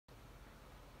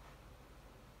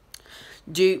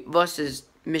Duke versus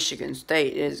Michigan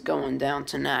State is going down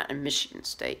tonight in Michigan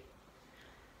State.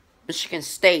 Michigan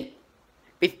State.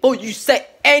 Before you say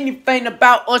anything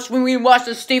about us when we watch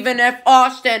the Stephen F.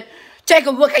 Austin, take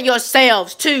a look at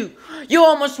yourselves, too. You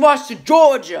almost lost to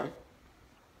Georgia.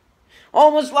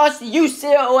 Almost lost to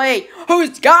UCLA,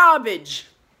 who's garbage.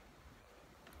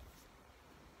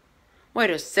 Wait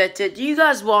a second. You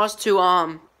guys lost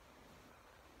to,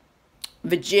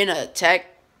 Virginia Tech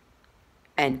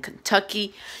and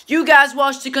Kentucky. You guys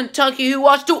lost to Kentucky, who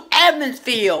lost to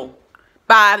Evansville,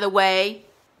 by the way.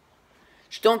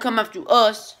 Just don't come after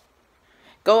us.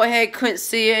 Go ahead,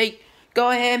 Quincy.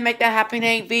 Go ahead and make that happen,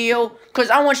 video. Because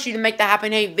I want you to make that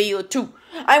happen, video, too.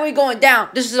 I ain't going down.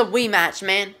 This is a rematch,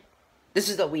 man. This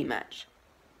is a rematch.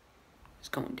 It's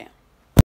going down.